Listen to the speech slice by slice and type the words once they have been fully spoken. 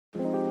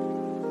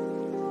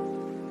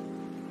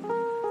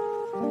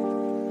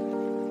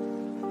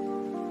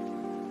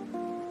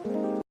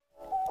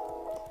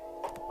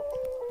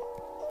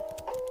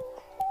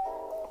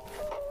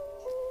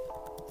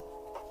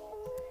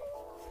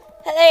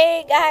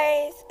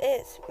guys,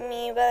 it's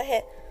me, Bella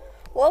here.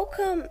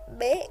 Welcome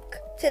back.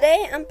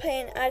 Today I'm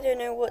playing, I don't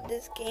know what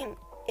this game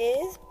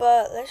is,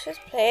 but let's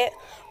just play it.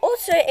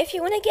 Also, if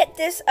you want to get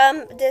this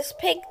this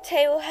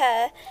pigtail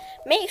hair,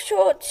 make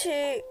sure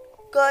to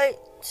go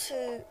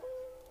to,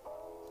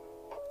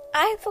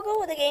 I forgot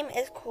what the game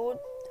is called.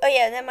 Oh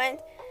yeah, never mind.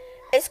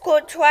 It's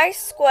called Try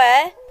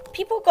Square.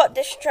 People got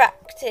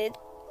distracted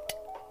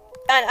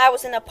and I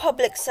was in a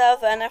public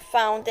server and I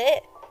found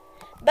it,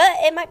 but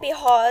it might be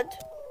hard.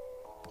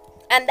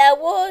 And there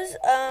was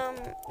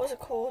what's it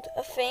called,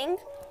 a thing.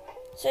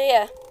 So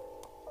yeah,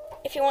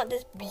 if you want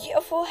this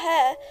beautiful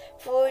hair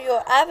for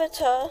your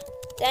avatar,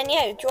 then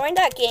yeah, join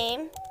that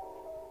game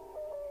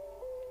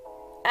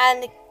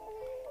and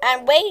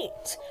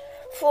wait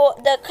for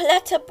the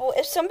collectible.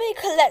 If somebody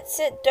collects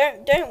it,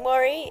 don't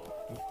worry,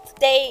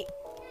 the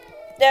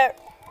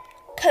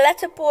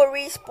collectible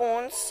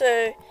respawns,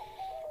 so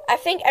I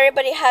think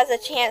everybody has a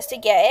chance to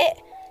get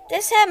it.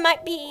 This hair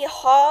might be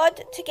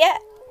hard to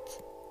get,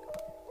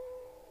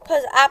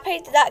 because I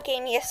played that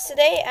game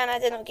yesterday and I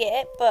did not get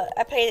it, but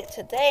I played it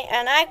today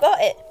and I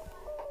got it.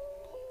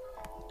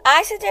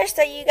 I suggest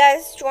that you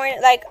guys join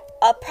like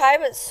a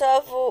private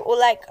server or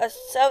like a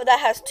server that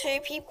has 2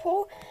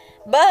 people,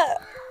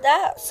 but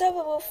that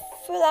server will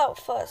fill out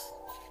fast.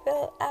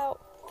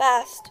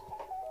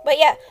 But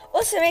yeah,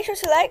 also make sure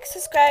to like,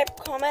 subscribe,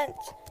 comment,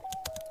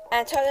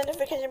 and turn the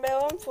notification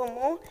bell on for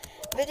more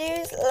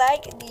videos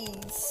like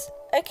these.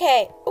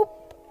 Okay, oop,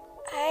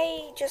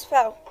 I just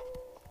fell.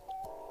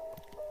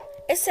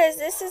 It says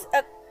this is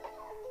it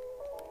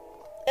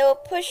will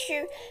push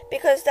you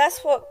because that's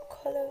what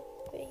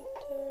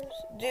collaborators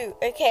do.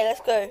 Okay,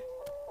 let's go.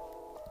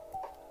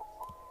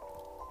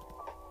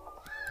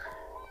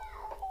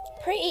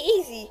 Pretty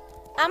easy.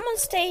 I'm on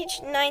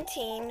stage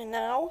 19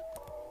 now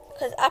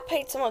because I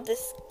played some of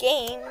this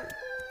game.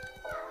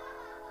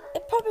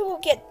 It probably will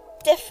get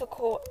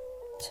difficult.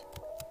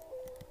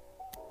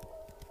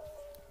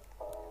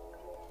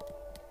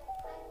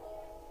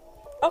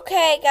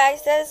 Okay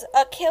guys, there's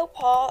a kill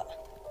part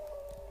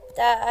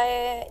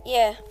that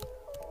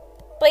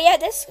but yeah,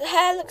 this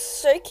hair looks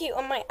so cute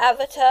on my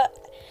avatar.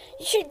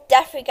 You should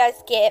definitely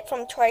guys get it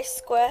from Try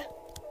Square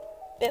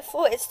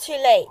before it's too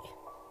late.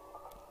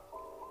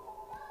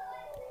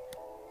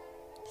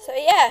 So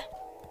yeah,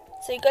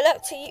 so good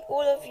luck to you,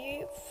 all of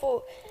you,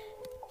 for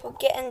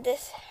getting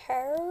this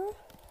hair.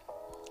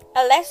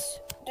 Let's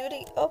do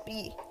the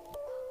obby.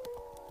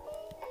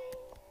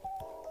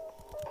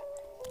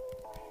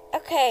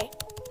 Okay,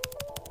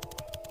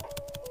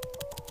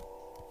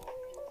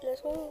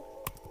 let's go.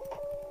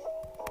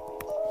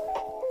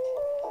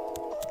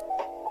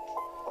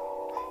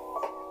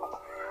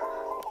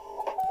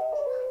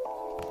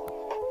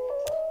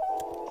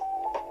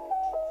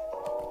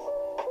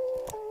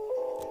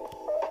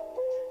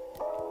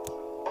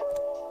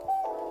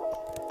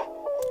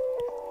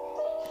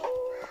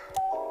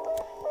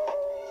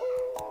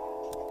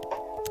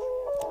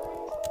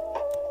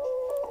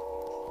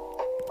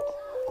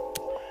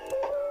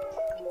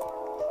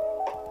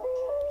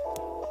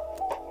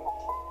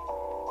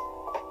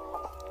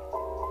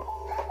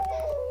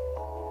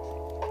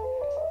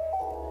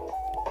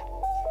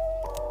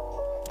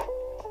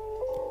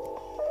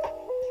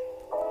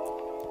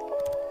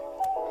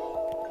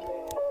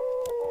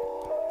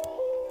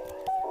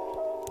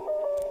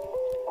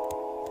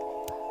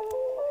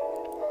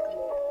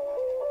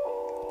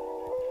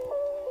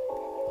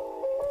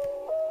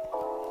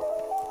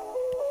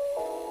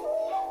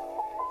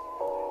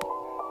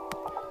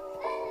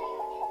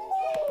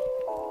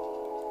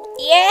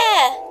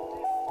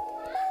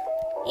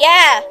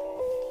 Yeah.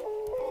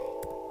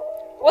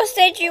 What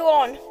stage are you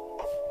on?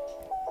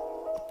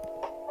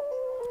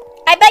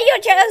 I bet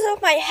you're jealous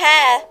of my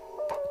hair.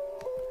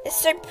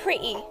 It's so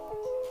pretty.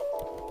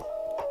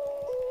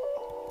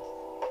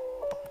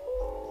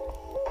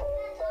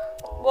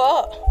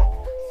 What?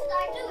 Should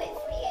I do it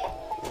for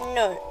you?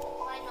 No.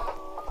 Why not?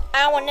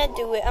 I wanna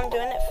do it. I'm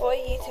doing it for a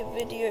YouTube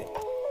video.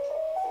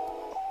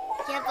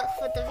 Yeah, but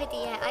for the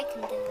video, I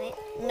can do it.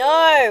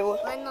 No.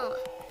 Why not?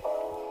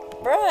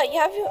 Bruh, you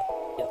have your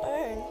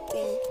own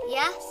thing.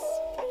 Yes.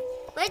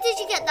 Where did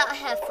you get that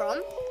hair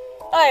from?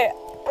 Oh,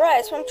 bruh,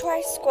 it's from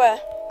Try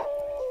Square.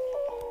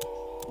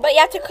 But you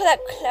have to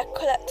collect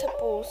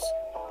collectibles.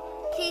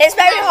 It's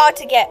very hard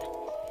to get.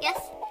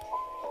 Yes.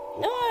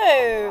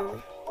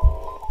 No.